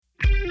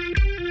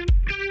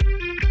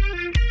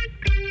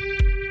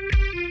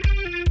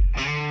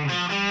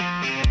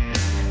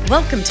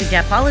Welcome to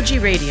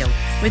Gapology Radio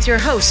with your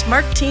hosts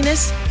Mark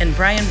Tinas and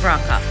Brian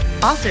Brokoff,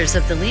 authors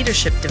of the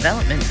leadership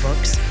development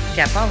books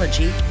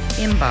Gapology,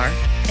 IMBAR,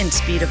 and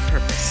Speed of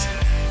Purpose.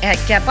 At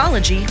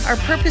Gapology, our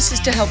purpose is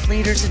to help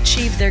leaders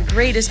achieve their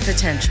greatest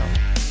potential.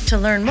 To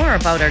learn more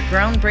about our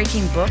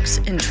groundbreaking books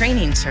and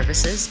training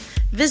services,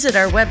 visit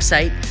our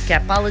website,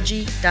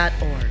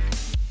 gapology.org.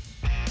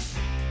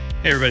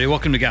 Hey everybody,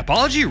 welcome to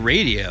Gapology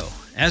Radio.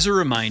 As a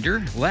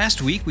reminder,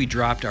 last week we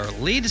dropped our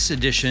latest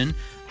edition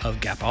of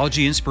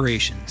Gapology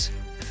Inspirations.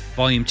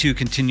 Volume 2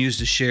 continues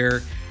to share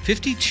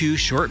 52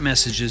 short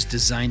messages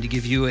designed to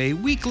give you a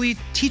weekly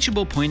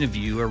teachable point of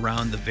view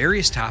around the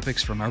various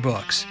topics from our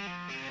books.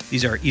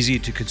 These are easy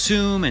to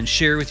consume and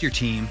share with your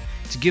team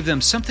to give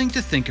them something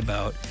to think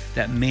about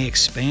that may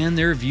expand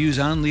their views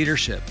on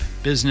leadership,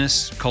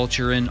 business,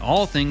 culture, and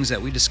all things that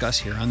we discuss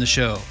here on the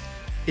show.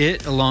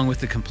 It, along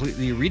with the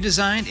completely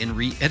redesigned and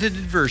re-edited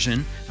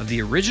version of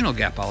the original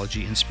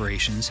Gapology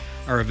Inspirations,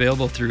 are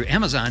available through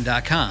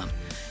Amazon.com,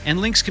 and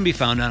links can be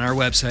found on our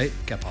website,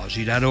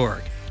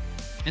 gapology.org.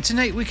 And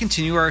tonight we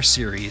continue our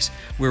series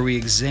where we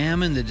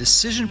examine the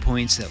decision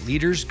points that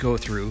leaders go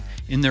through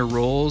in their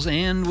roles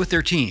and with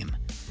their team.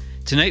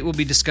 Tonight we'll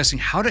be discussing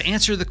how to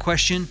answer the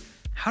question,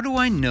 how do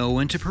I know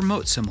when to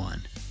promote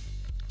someone?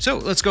 So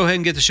let's go ahead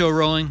and get the show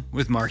rolling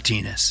with Mark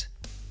Tinas.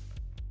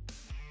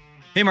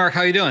 Hey Mark,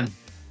 how you doing?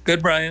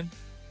 Good, Brian.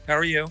 How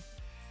are you?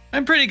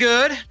 I'm pretty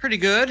good.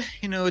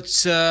 You know,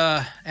 it's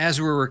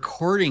as we're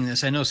recording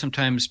this, I know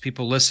sometimes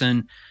people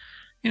listen,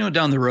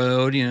 down the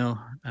road,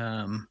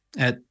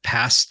 at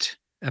past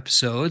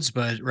episodes,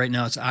 but right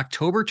now it's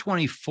October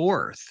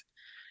 24th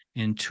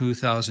in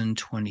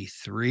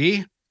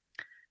 2023.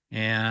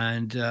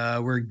 And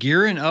we're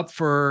gearing up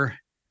for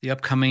the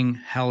upcoming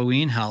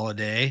Halloween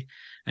holiday.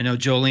 I know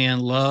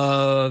Joleanne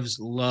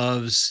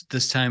loves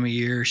this time of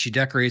year. She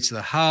decorates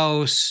the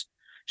house.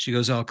 She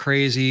goes all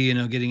crazy,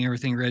 getting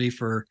everything ready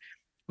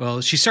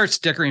she starts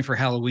decorating for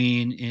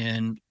Halloween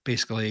in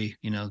basically,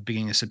 the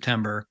beginning of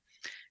September.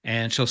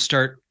 And she'll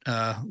start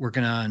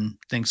working on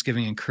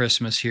Thanksgiving and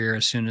Christmas here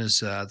as soon as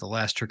the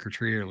last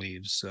trick-or-treater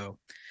leaves. So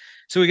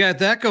we got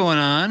that going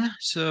on.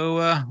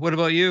 So what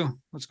about you?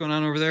 What's going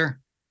on over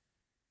there?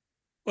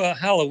 Well,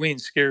 Halloween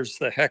scares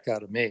the heck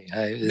out of me.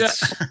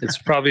 It's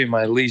probably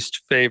my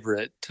least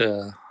favorite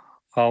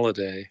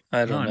holiday.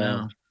 I don't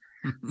know.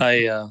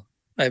 No.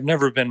 I've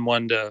never been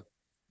one to,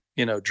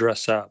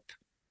 dress up.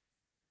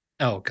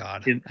 Oh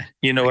God.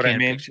 You know what I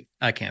mean?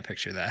 I can't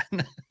picture that.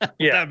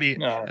 Yeah.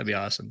 That'd be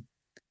awesome.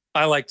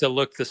 I like to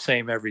look the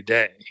same every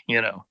day,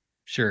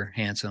 Sure.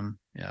 Handsome.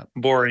 Yeah.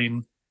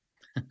 Boring,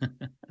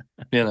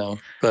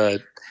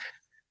 but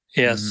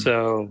yeah.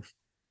 So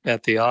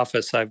at the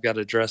office, I've got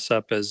to dress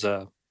up as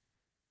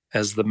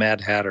the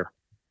Mad Hatter.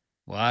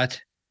 What?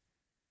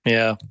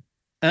 Yeah.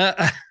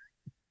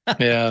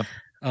 Yeah.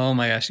 Oh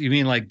my gosh. You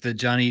mean like the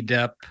Johnny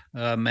Depp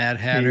Mad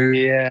Hatter?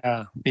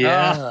 Yeah.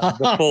 Yeah.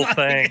 The full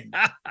thing.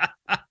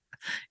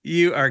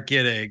 You are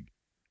kidding.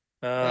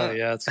 Oh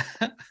yeah. It's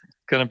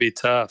going to be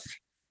tough.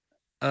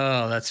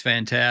 Oh, that's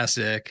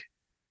fantastic.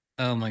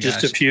 Oh my gosh.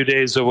 Just a few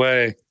days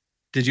away.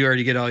 Did you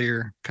already get all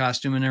your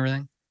costume and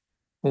everything?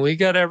 We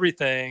got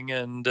everything,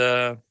 and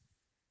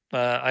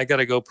I got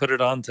to go put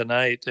it on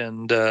tonight,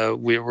 and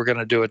we're going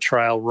to do a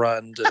trial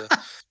run to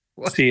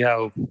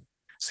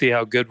see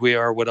how good we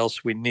are, what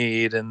else we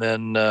need, and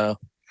then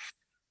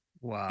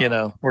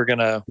wow. we're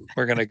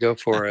gonna go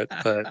for it.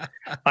 But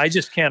I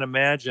just can't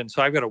imagine.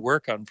 So I've got to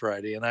work on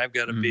Friday, and I've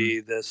got to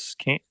be this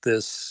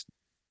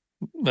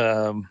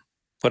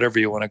whatever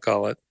you want to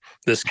call it,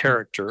 this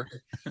character,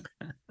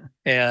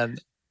 and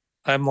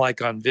I'm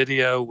like on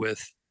video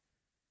with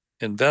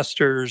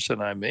investors,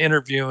 and I'm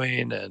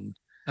interviewing, and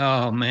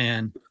oh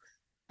man,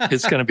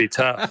 it's going to be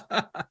tough.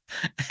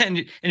 And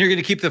you're going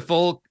to keep the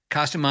full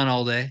costume on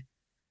all day.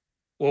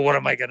 Well, what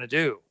am I going to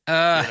do?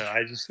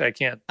 I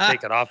can't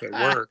take it off at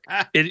work.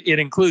 It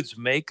includes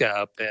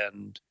makeup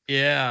and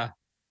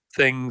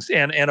things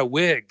and a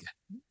wig,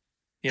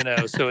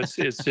 so it's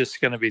just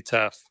going to be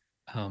tough.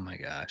 Oh my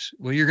gosh.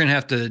 Well, you're going to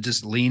have to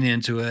just lean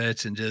into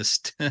it and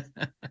just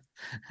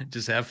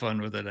have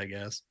fun with it, I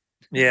guess.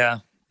 Yeah.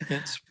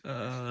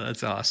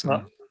 That's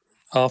awesome.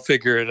 I'll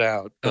figure it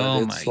out.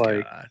 Oh my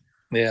God.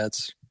 Yeah,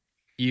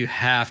 you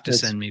have to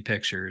send me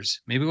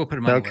pictures. Maybe we'll put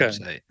them on the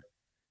website.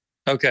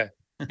 Okay.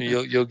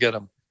 You'll get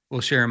them. We'll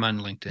share them on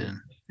LinkedIn.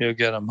 You'll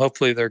get them.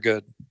 Hopefully they're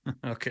good.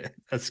 Okay.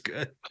 That's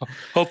good.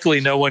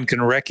 Hopefully no one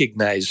can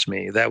recognize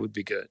me. That would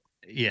be good.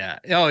 Yeah.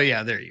 Oh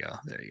yeah. There you go.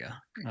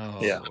 Oh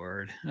yeah.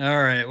 Lord.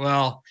 All right.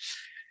 Well,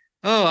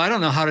 I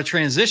don't know how to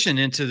transition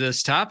into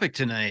this topic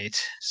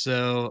tonight.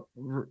 So,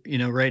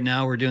 right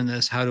now we're doing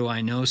this How Do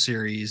I Know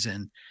series.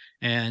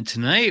 And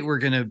tonight we're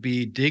going to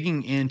be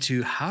digging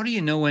into how do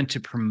you know when to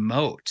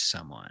promote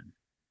someone?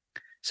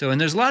 So,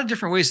 and there's a lot of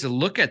different ways to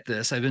look at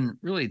this. I've been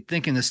really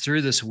thinking this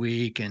through this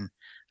week, and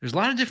there's a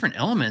lot of different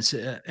elements.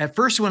 At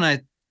first, when I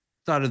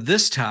thought of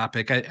this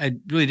topic, I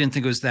really didn't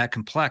think it was that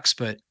complex,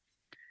 but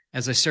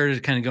as I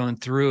started kind of going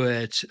through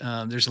it,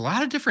 there's a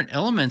lot of different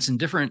elements and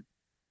different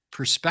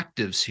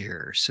perspectives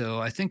here. So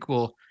I think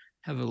we'll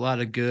have a lot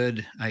of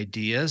good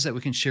ideas that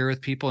we can share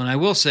with people. And I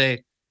will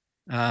say,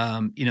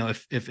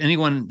 if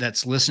anyone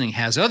that's listening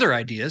has other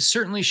ideas,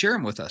 certainly share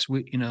them with us.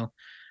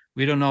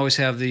 We don't always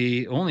have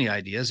the only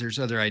ideas. There's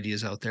other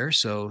ideas out there.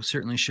 So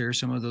certainly share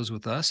some of those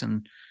with us,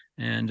 and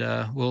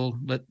we'll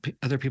let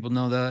other people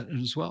know that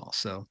as well.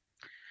 So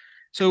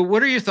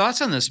what are your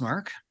thoughts on this,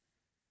 Mark?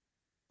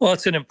 Well,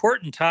 it's an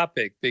important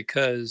topic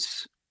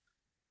because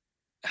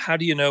how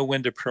do you know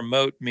when to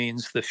promote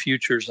means the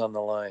future's on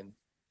the line?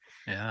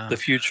 Yeah. The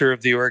future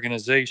of the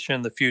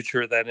organization, the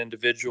future of that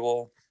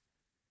individual,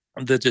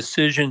 the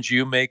decisions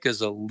you make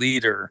as a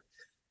leader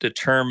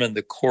determine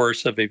the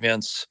course of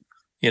events,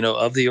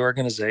 of the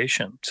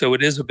organization. So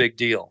it is a big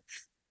deal.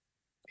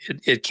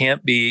 It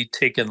can't be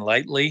taken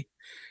lightly.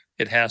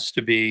 It has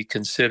to be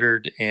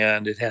considered,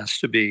 and it has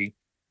to be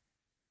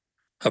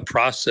a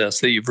process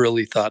that you've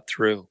really thought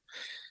through.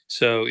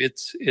 So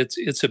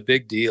it's a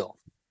big deal.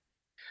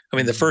 I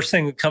mean, the first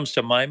thing that comes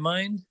to my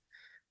mind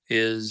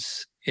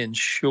is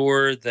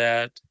ensure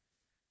that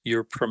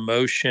your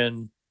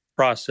promotion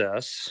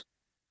process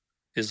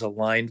is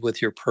aligned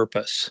with your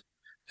purpose,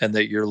 and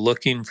that you're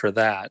looking for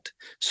that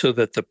so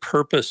that the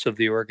purpose of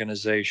the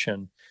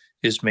organization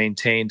is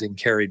maintained and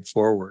carried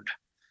forward.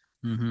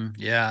 Mm-hmm.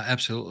 Yeah,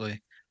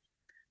 absolutely.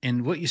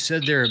 And what you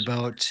said there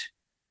about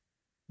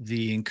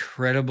the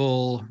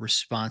incredible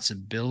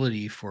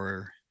responsibility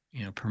for,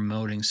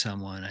 promoting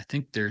someone, I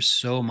think there's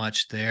so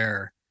much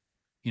there.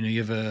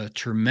 You have a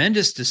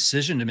tremendous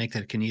decision to make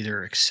that can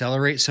either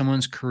accelerate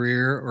someone's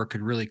career or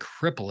could really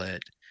cripple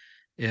it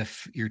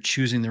if you're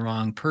choosing the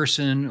wrong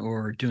person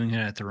or doing it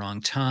at the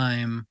wrong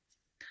time.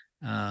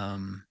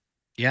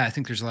 I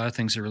think there's a lot of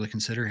things to really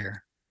consider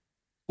here.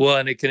 Well,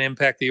 and it can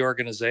impact the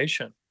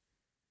organization.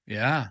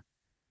 Yeah.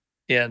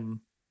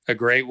 In a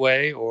great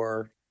way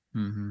or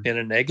in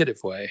a negative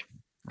way.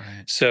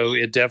 Right. So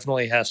it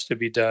definitely has to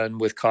be done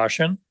with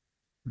caution,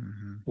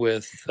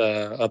 with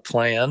a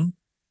plan,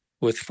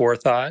 with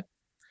forethought.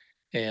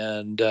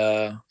 And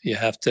you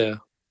have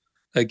to,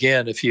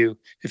 again, if you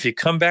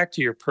come back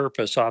to your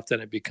purpose,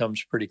 often it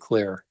becomes pretty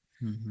clear.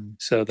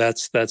 So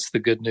that's the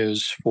good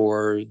news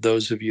for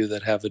those of you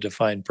that have a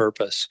defined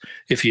purpose.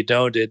 If you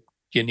don't,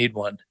 you need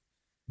one.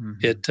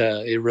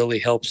 It really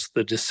helps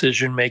the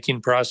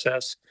decision-making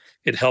process.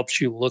 It helps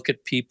you look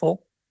at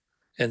people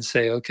and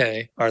say,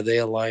 okay, are they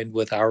aligned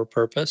with our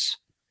purpose?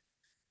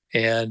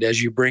 And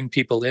as you bring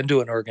people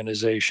into an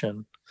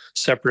organization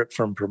separate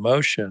from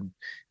promotion,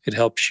 it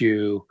helps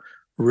you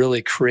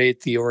really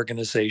create the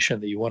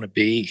organization that you want to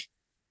be.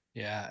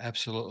 Yeah,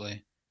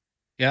 absolutely.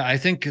 Yeah, I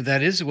think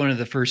that is one of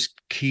the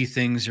first key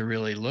things to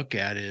really look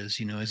at is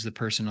the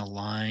person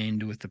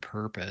aligned with the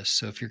purpose?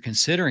 So if you're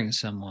considering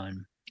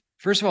someone,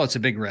 first of all, it's a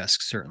big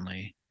risk,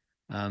 certainly,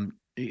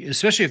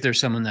 especially if there's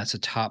someone that's a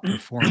top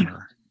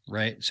performer,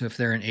 right? So if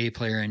they're an A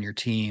player in your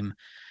team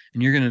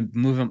and you're going to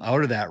move them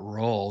out of that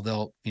role,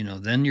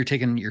 then you're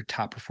taking your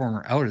top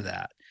performer out of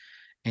that,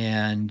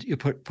 and you're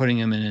putting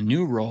them in a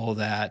new role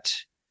that,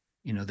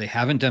 they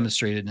haven't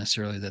demonstrated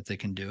necessarily that they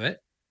can do it,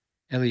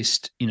 at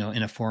least, in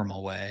a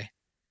formal way.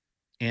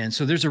 And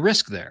so there's a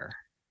risk there.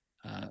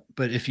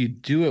 But if you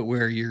do it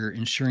where you're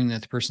ensuring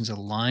that the person's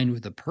aligned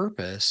with the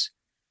purpose,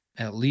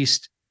 at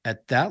least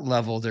at that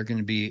level, they're going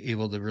to be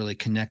able to really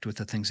connect with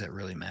the things that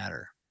really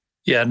matter.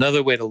 Yeah,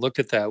 another way to look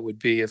at that would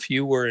be if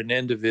you were an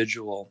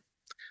individual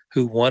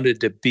who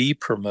wanted to be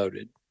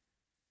promoted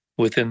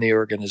within the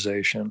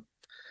organization,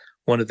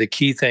 one of the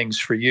key things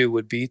for you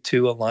would be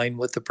to align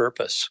with the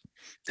purpose,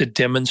 to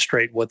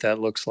demonstrate what that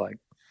looks like,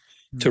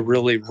 to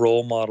really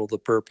role model the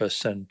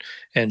purpose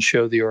and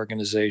show the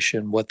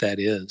organization what that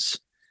is.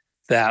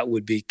 That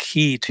would be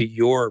key to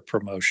your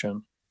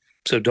promotion.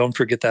 So don't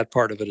forget that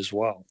part of it as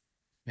well.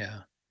 Yeah.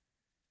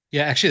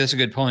 Yeah, actually, that's a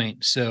good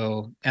point.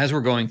 So as we're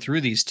going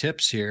through these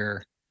tips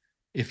here,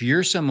 if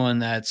you're someone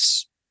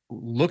that's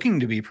looking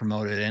to be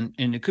promoted,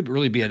 and it could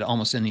really be at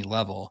almost any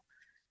level,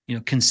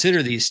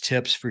 consider these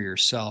tips for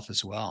yourself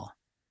as well.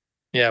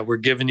 Yeah, we're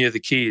giving you the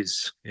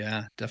keys.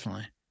 Yeah,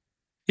 definitely.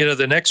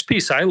 The next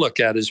piece I look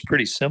at is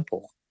pretty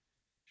simple.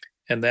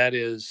 And that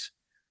is,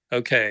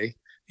 okay,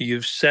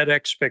 you've set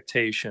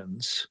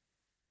expectations,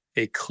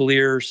 a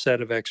clear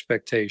set of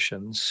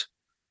expectations,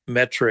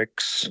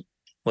 metrics,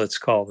 let's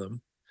call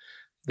them,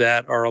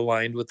 that are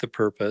aligned with the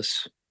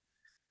purpose.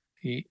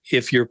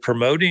 If you're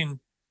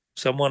promoting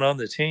someone on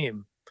the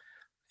team,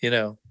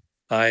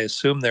 I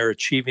assume they're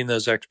achieving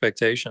those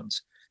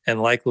expectations and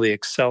likely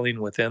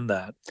excelling within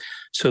that.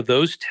 So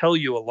those tell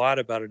you a lot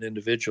about an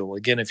individual.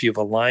 Again, if you've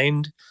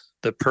aligned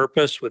the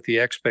purpose with the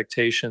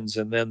expectations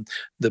and then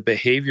the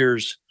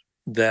behaviors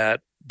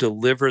that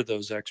deliver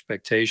those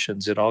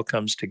expectations, it all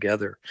comes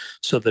together.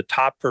 So the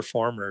top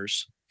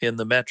performers in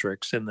the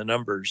metrics, in the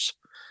numbers,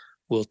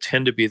 will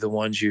tend to be the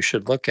ones you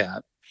should look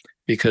at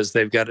because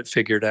they've got it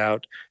figured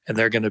out and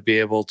they're going to be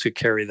able to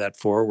carry that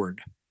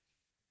forward.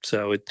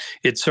 So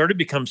it sort of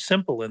becomes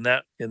simple in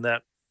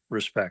that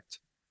respect.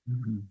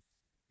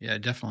 Yeah,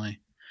 definitely.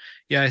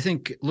 Yeah, I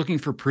think looking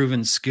for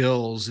proven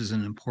skills is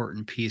an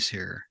important piece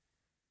here.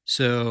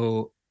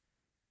 So,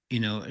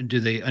 do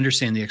they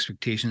understand the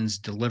expectations,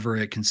 deliver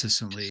it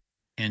consistently,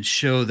 and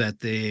show that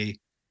they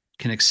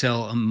can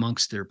excel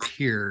amongst their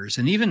peers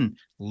and even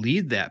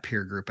lead that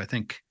peer group? I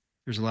think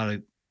there's a lot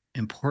of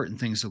important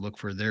things to look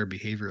for there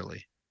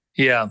behaviorally.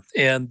 Yeah,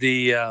 and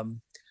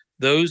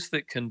those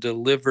that can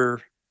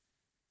deliver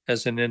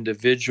as an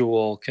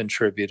individual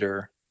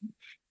contributor,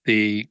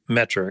 the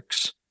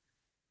metrics,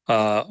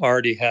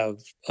 already have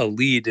a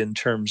lead in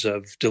terms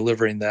of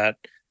delivering that,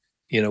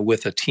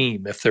 with a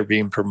team if they're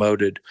being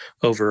promoted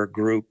over a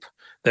group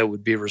that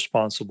would be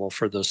responsible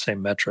for those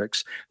same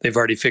metrics. They've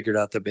already figured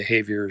out the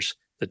behaviors,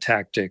 the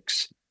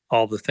tactics,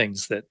 all the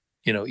things that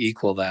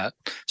equal that.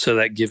 So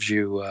that gives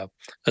you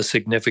a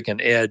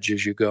significant edge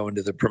as you go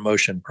into the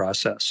promotion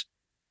process.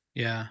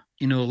 Yeah.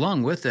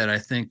 Along with that, I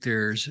think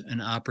there's an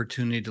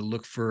opportunity to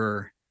look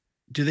for,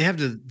 do they have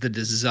the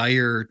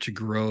desire to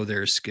grow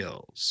their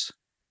skills?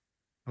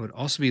 I would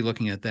also be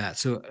looking at that.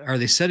 So are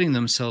they setting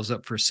themselves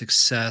up for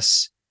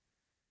success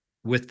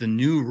with the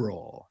new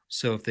role?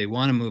 So if they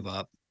want to move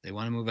up, they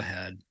want to move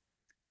ahead,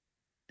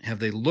 have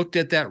they looked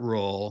at that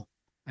role,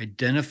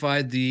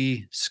 identified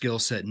the skill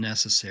set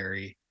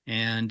necessary,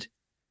 and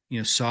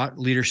sought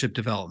leadership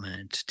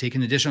development,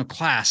 taken additional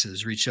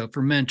classes, reached out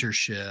for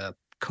mentorship,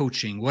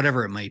 coaching,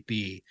 whatever it might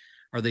be?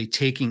 Are they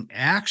taking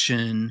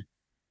action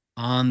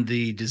on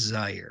the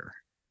desire?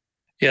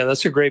 Yeah,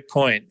 that's a great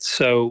point.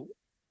 So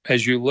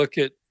as you look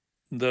at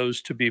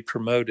those to be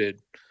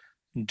promoted,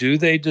 do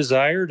they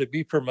desire to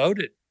be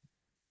promoted?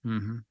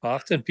 Mm-hmm.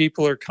 Often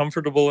people are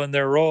comfortable in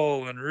their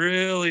role and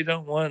really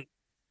don't want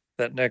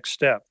that next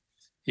step.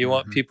 You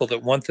want people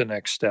that want the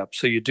next step.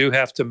 So you do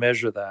have to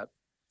measure that.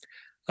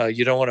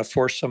 You don't want to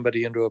force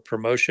somebody into a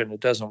promotion.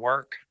 It doesn't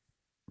work.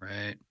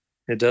 Right.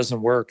 It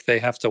doesn't work. They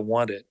have to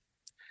want it.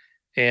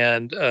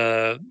 And,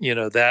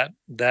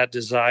 that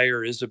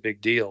desire is a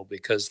big deal,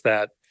 because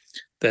that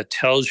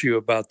tells you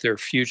about their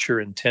future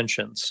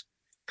intentions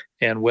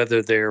and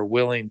whether they're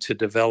willing to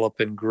develop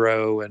and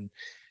grow. And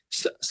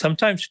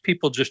sometimes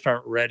people just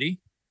aren't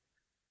ready.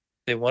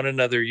 They want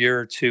another year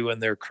or two in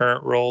their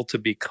current role to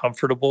be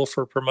comfortable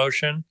for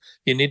promotion.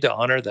 You need to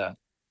honor that.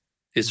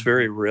 It's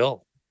very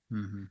real.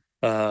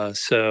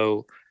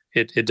 So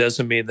it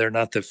doesn't mean they're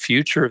not the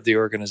future of the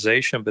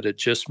organization, but it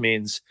just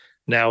means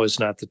now is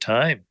not the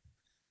time.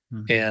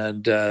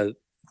 And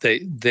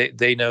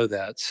they know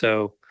that.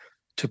 So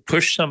to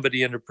push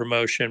somebody into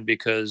promotion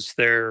because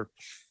they're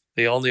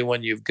the only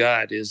one you've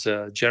got is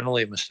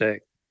generally a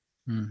mistake.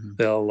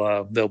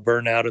 They'll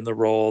burn out in the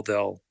role.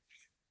 They'll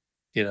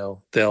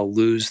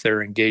lose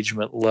their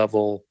engagement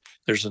level.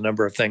 There's a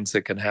number of things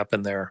that can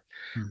happen there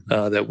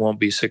that won't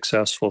be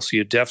successful. So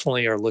you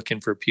definitely are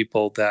looking for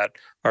people that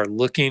are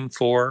looking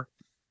for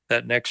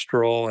that next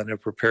role and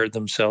have prepared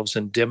themselves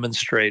and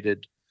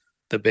demonstrated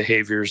the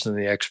behaviors and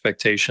the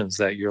expectations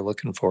that you're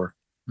looking for.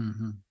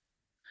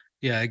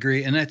 Yeah, I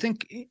agree. And I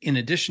think in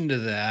addition to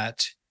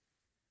that,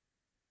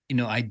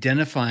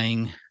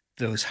 identifying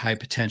those high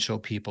potential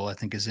people, I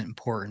think, is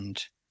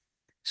important.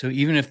 So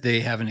even if they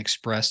haven't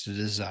expressed a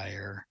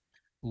desire,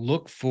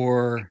 look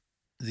for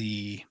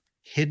the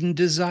hidden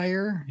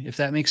desire, if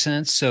that makes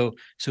sense. So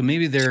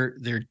maybe they're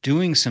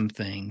doing some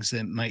things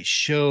that might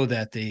show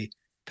that they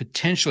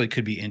potentially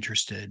could be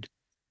interested.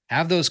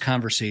 Have those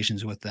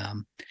conversations with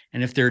them.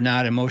 And if they're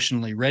not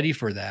emotionally ready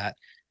for that,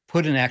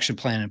 put an action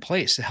plan in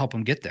place to help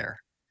them get there.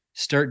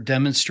 Start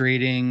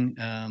demonstrating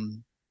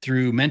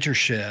through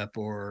mentorship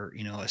or,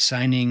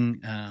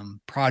 assigning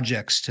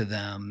projects to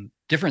them,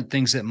 different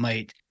things that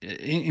might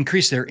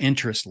increase their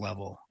interest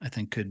level, I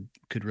think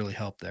could really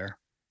help there.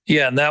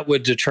 Yeah, and that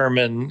would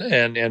determine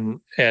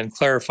and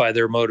clarify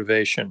their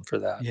motivation for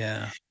that.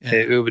 Yeah.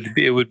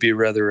 It would be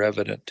rather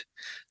evident.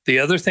 The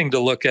other thing to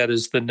look at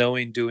is the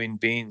knowing, doing,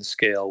 being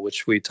scale,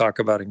 which we talk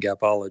about in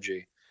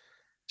Gapology.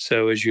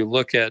 So as you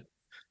look at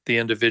the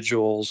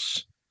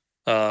individuals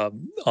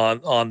on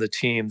the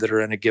team that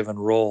are in a given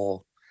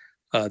role,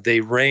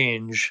 they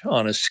range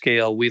on a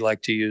scale we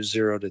like to use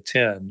 0 to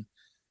 10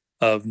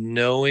 of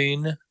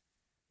knowing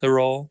the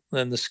role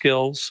and the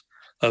skills,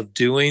 of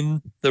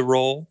doing the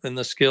role and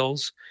the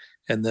skills,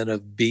 and then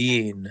of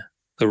being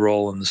the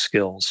role and the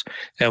skills.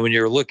 And when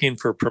you're looking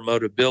for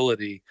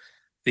promotability,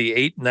 the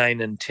 8,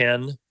 9, and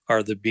 10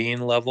 are the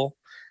being level.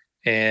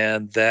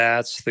 And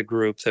that's the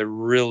group that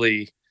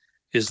really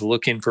is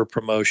looking for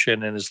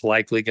promotion and is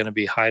likely going to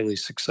be highly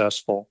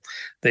successful.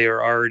 They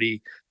are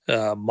already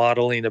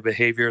modeling a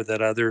behavior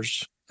that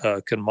others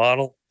can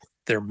model.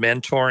 They're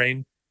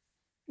mentoring.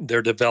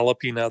 They're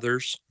developing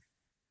others.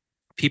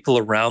 People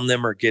around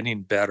them are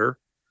getting better.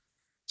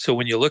 So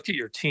when you look at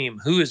your team,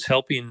 who is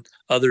helping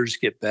others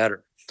get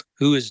better?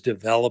 Who is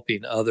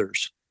developing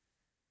others?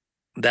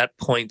 That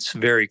points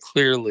very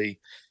clearly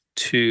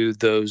to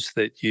those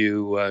that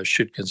you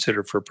should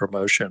consider for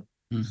promotion.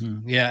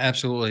 Yeah,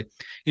 absolutely.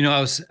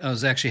 I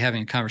was actually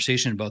having a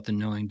conversation about the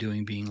knowing,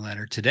 doing, being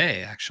ladder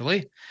today,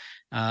 actually.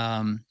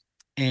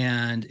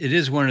 And it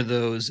is one of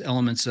those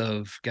elements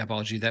of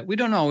Gapology that we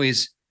don't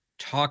always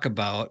talk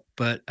about,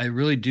 but I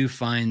really do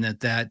find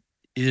that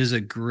is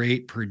a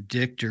great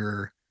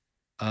predictor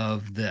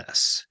of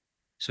this.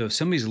 So if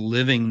somebody's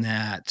living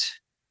that,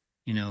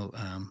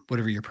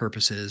 whatever your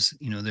purpose is,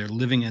 they're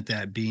living at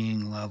that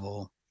being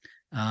level,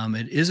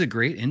 it is a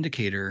great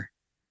indicator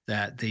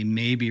that they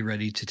may be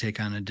ready to take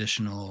on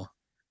additional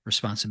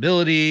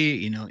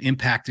responsibility,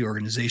 impact the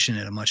organization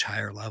at a much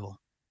higher level.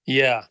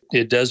 Yeah,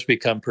 it does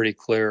become pretty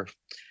clear.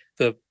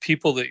 The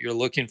people that you're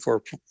looking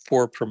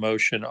for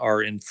promotion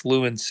are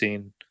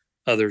influencing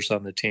others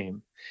on the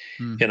team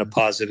in a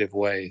positive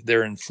way.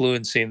 They're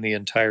influencing the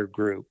entire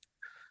group.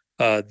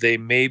 They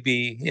may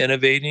be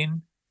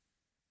innovating.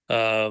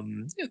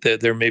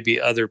 There may be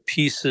other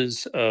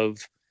pieces of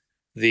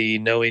the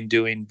knowing,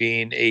 doing,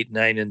 being 8,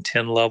 9, and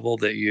 10 level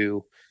that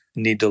you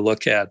need to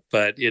look at,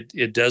 but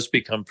it does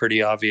become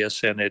pretty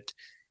obvious, and it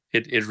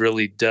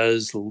really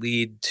does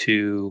lead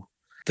to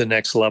the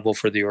next level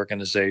for the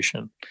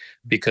organization,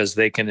 because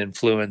they can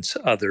influence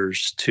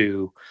others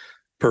to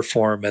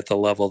perform at the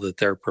level that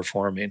they're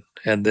performing,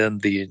 and then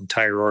the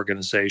entire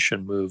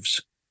organization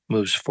moves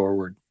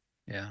forward.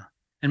 Yeah.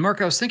 And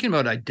Mark, I was thinking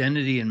about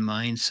identity and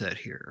mindset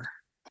here.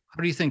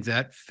 How do you think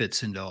that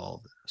fits into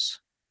all of this?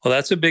 Well,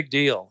 that's a big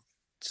deal.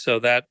 So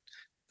that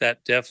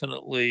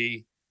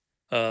definitely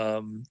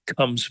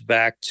comes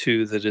back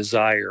to the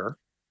desire.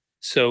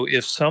 So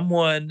if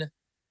someone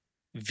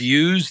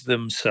views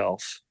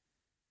themselves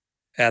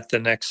at the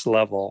next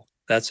level,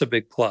 that's a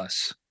big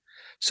plus.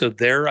 So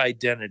their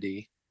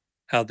identity,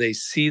 how they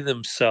see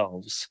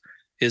themselves,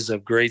 is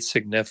of great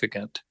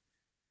significance.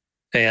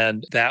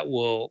 And that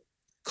will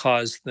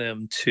cause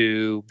them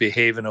to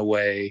behave in a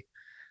way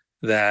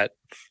that,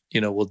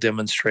 will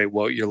demonstrate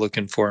what you're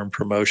looking for in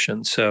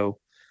promotion. So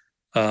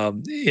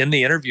in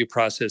the interview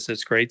process,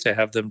 it's great to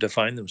have them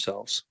define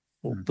themselves.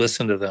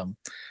 Listen to them.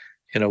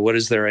 What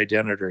is their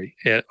identity?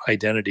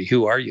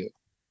 Who are you?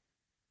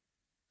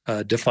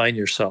 Define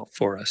yourself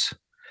for us.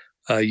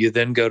 You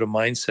then go to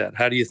mindset.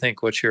 How do you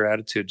think? What's your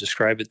attitude?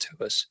 Describe it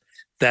to us.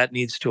 That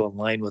needs to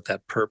align with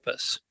that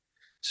purpose.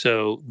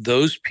 So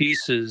those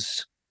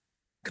pieces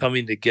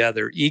coming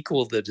together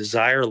equal the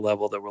desire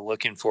level that we're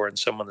looking for in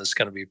someone that's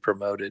going to be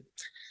promoted,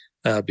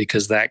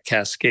 because that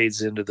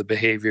cascades into the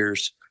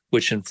behaviors,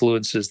 which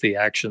influences the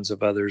actions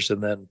of others,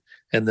 and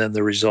then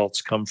the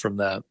results come from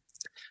that.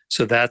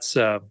 So that's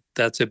a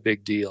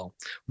big deal.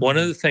 One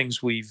of the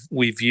things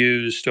we've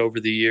used over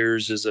the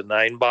years is a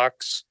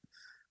 9-box.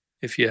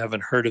 If you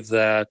haven't heard of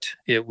that,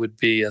 it would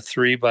be a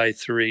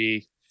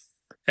 3x3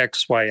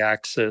 XY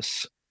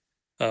axis.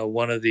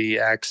 One of the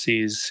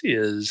axes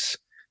is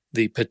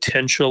the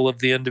potential of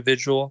the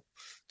individual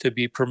to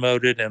be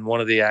promoted, and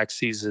one of the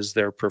axes is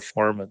their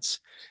performance.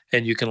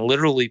 And you can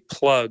literally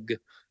plug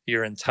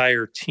your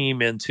entire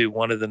team into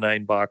one of the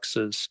 9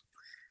 boxes.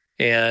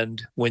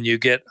 And when you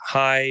get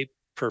high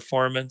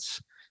performance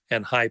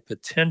and high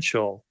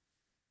potential,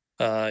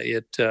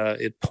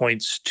 it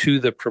points to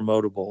the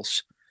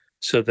promotables.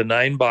 So the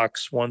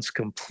 9-box, once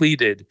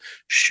completed,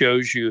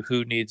 shows you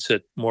who needs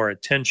more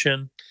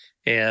attention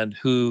and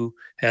who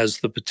has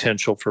the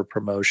potential for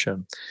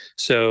promotion.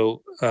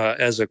 So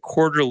as a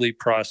quarterly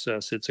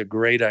process, it's a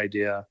great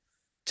idea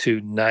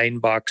to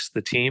 9-box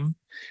the team,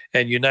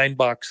 and you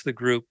 9-box the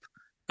group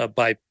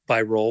by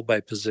role, by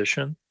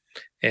position.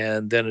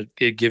 And then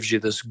it gives you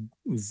this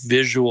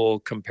visual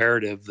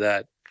comparative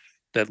that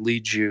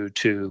leads you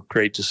to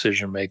great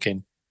decision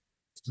making.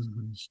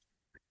 Mm-hmm.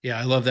 Yeah,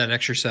 I love that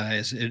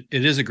exercise. It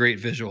is a great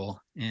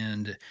visual.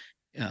 And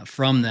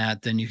from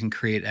that, then you can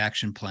create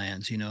action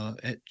plans.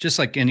 Just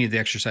like any of the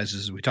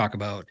exercises we talk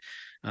about,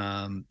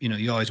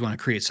 you always want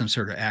to create some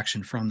sort of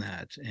action from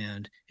that.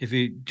 And if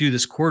you do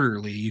this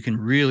quarterly, you can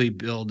really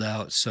build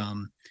out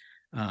some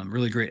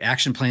really great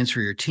action plans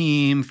for your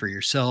team, for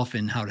yourself,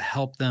 and how to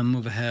help them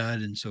move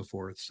ahead and so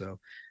forth. So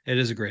it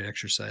is a great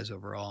exercise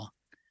overall.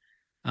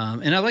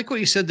 And I like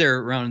what you said there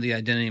around the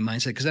identity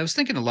mindset, because I was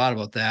thinking a lot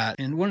about that.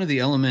 And one of the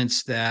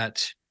elements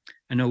that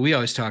I know we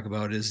always talk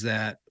about is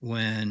that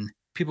when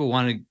people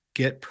want to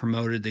get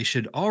promoted, they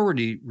should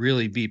already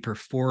really be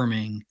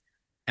performing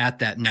at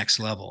that next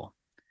level.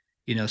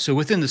 So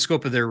within the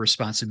scope of their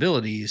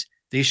responsibilities,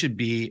 they should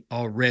be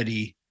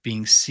already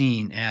being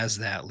seen as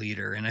that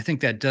leader. And I think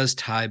that does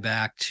tie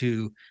back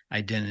to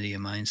identity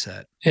and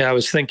mindset. Yeah, I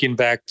was thinking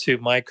back to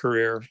my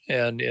career,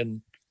 and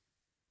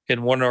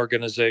in one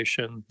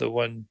organization, the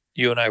one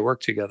you and I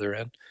worked together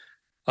in,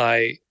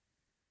 I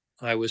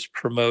was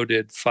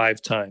promoted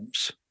 5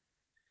 times.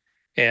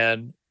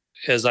 And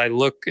as I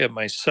look at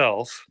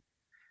myself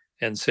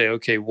and say,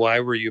 okay,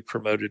 why were you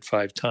promoted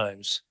 5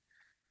 times?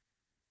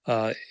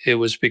 It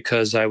was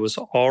because I was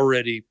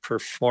already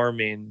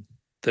performing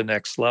the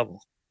next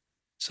level.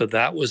 So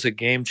that was a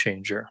game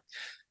changer.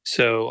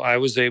 So I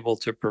was able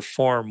to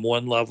perform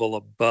one level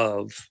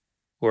above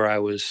where I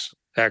was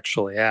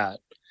actually at.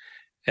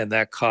 And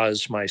that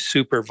caused my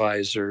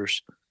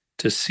supervisors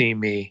to see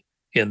me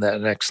in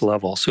that next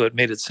level. So it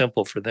made it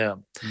simple for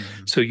them.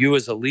 Mm-hmm. So you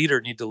as a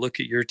leader need to look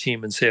at your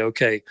team and say,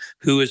 okay,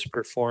 who is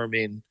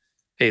performing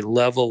a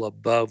level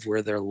above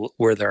where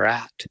they're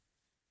at,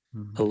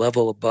 mm-hmm. a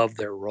level above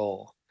their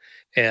role.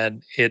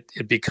 And it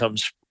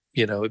becomes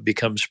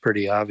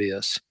pretty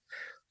obvious.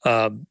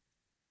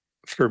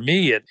 for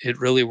me, it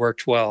really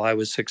worked well. I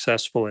was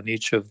successful in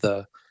each of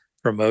the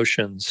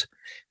promotions,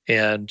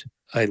 and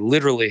I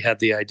literally had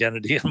the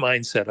identity and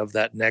mindset of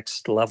that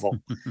next level,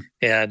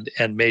 and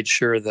made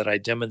sure that I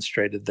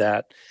demonstrated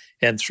that.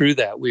 And through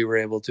that, we were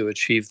able to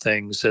achieve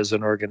things as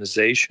an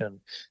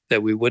organization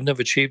that we wouldn't have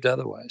achieved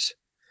otherwise.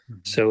 Mm-hmm.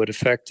 So it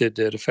affected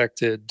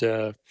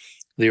the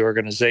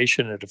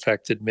organization. It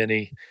affected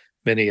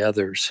many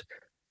others.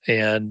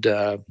 And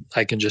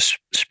I can just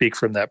speak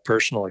from that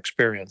personal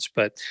experience.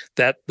 But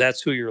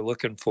that's who you're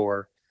looking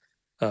for,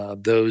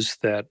 those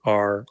that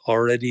are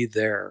already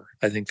there.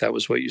 I think that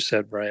was what you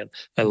said, Brian.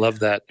 I love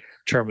that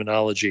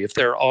terminology. If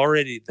they're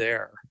already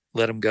there,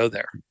 let them go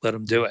there. Let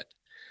them do it.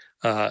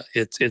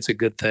 It's a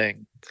good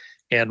thing.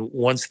 And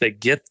once they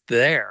get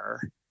there,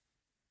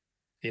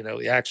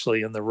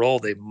 actually in the role,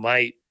 they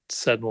might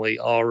suddenly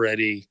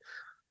already,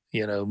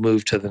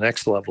 move to the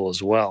next level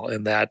as well.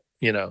 And that,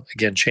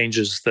 again,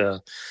 changes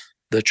the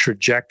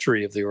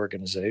trajectory of the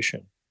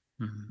organization.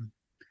 Mm-hmm.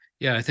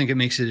 Yeah, I think it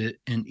makes it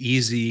an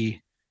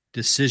easy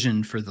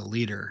decision for the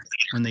leader.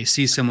 When they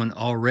see someone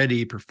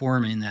already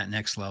performing that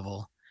next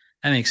level,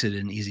 that makes it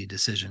an easy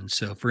decision.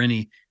 So for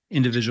any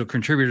individual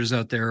contributors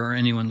out there or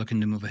anyone looking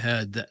to move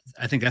ahead,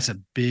 I think that's a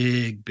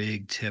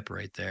big tip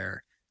right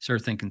there.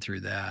 Start thinking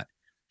through that.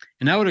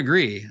 And I would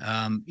agree,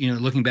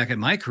 looking back at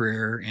my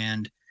career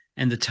and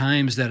the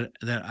times that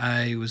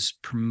I was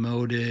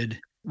promoted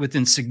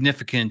within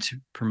significant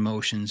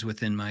promotions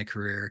within my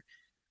career,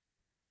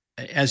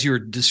 as you were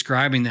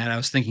describing that, I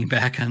was thinking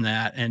back on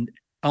that, and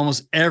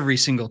almost every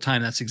single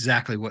time, that's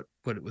exactly what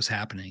was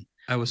happening.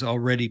 I was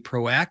already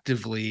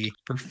proactively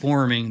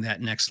performing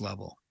that next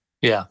level.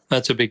 Yeah,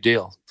 that's a big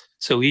deal.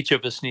 So each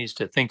of us needs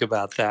to think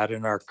about that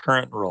in our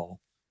current role.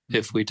 Mm-hmm.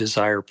 If we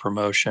desire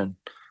promotion,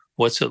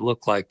 what's it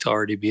look like to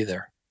already be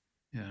there?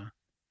 Yeah.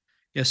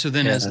 So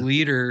then as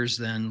leaders,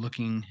 then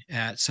looking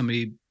at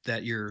somebody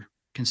that you're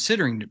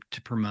considering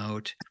to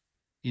promote,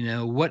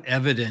 what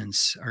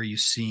evidence are you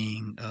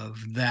seeing of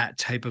that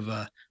type of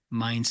a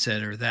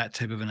mindset or that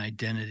type of an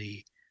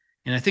identity?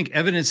 And I think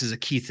evidence is a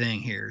key thing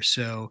here.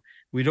 So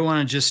we don't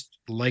want to just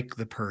like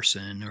the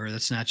person, or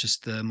that's not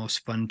just the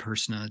most fun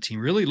person on the team.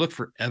 Really look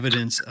for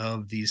evidence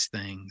of these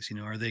things.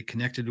 Are they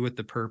connected with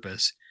the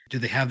purpose? Do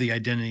they have the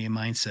identity and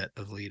mindset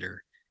of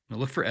leader?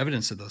 Look for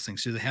evidence of those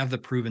things. Do they have the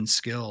proven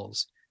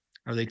skills?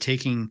 Are they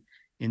taking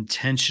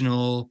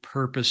intentional,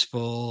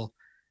 purposeful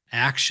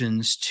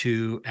actions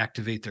to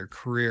activate their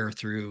career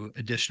through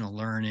additional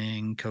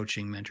learning,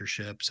 coaching,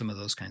 mentorship, some of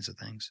those kinds of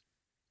things?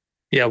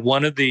 Yeah,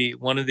 one of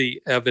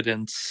the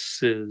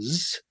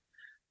evidences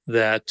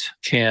that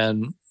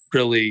can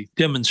really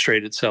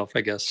demonstrate itself,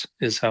 I guess,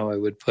 is how I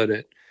would put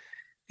it,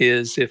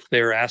 is if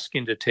they're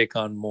asking to take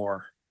on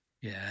more.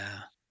 Yeah.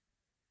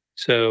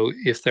 So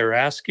if they're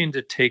asking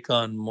to take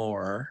on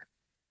more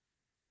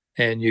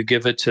and you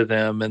give it to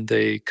them and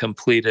they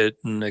complete it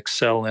and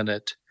excel in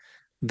it,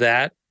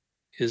 that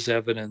is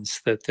evidence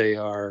that they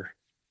are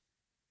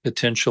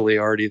potentially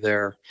already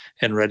there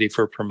and ready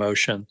for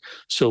promotion.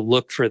 So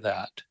look for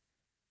that.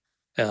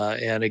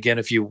 And again,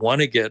 if you want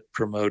to get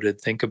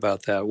promoted, think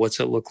about that. What's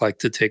it look like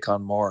to take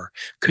on more?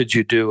 Could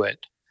you do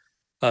it?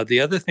 The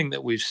other thing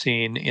that we've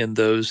seen in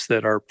those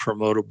that are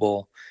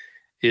promotable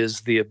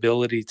is the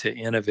ability to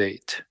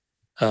innovate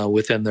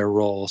within their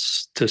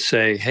roles, to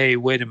say, hey,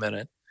 wait a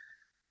minute,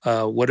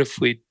 what if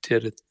we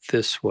did it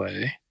this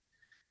way?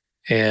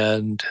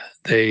 And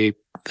they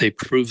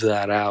prove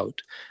that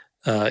out.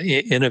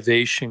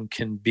 Innovation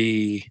can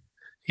be,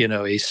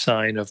 a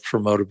sign of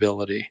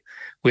promotability.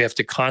 We have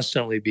to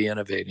constantly be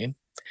innovating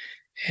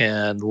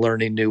and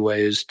learning new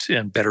ways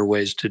and better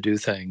ways to do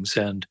things.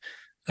 And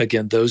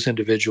again, those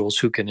individuals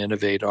who can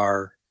innovate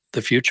are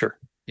the future.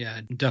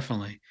 Yeah,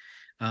 definitely.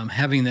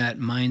 Having that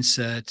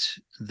mindset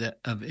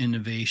of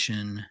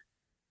innovation,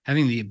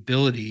 having the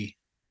ability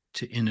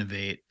to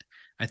innovate,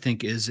 I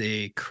think is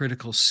a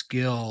critical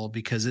skill,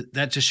 because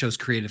that just shows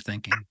creative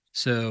thinking.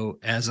 So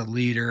as a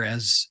leader,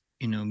 as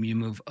you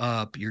move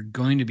up, you're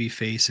going to be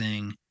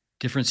facing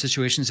different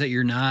situations that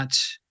you're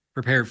not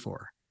prepared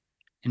for.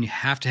 And you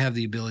have to have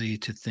the ability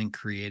to think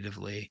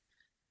creatively.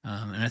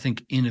 And I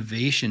think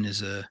innovation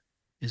is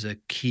a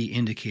key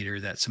indicator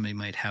that somebody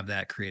might have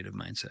that creative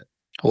mindset.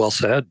 Well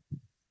said.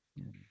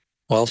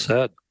 Well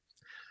said.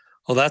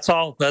 Well, that's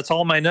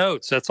all my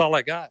notes. That's all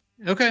I got.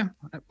 Okay.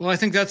 Well, I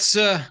think that's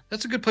a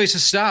good place to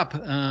stop.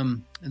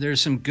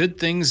 There's some good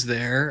things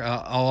there.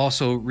 I'll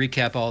also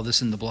recap all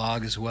this in the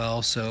blog as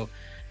well. So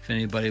if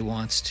anybody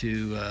wants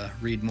to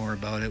read more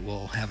about it,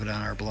 we'll have it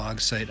on our blog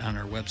site, on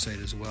our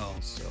website as well.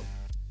 So,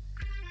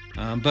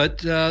 but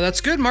that's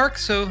good, Mark.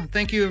 So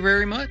thank you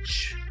very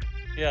much.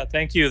 Yeah,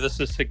 thank you. This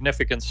is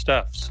significant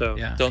stuff. So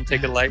don't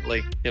take it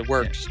lightly. It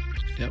works.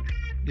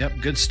 Yep.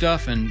 Good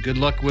stuff. And good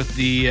luck with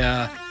the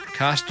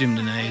costume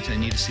tonight. I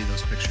need to see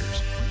those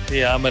pictures.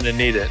 Yeah, I'm going to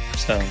need it.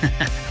 So.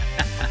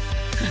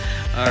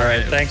 All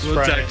right. Thanks, We'll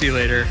Brian. talk to you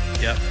later.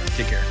 Yep.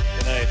 Take care.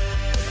 Good night.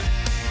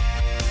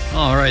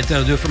 All right,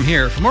 that'll do it from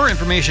here. For more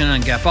information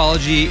on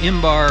Gapology,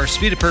 IMBAR,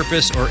 Speed of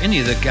Purpose, or any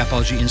of the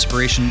Gapology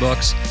inspiration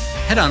books,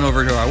 head on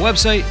over to our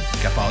website,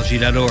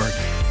 gapology.org.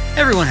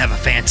 Everyone have a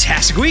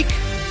fantastic week.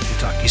 We'll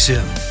talk to you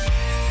soon.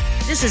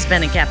 This has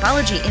been a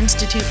Gapology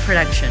Institute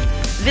production.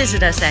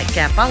 Visit us at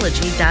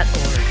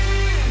gapology.org.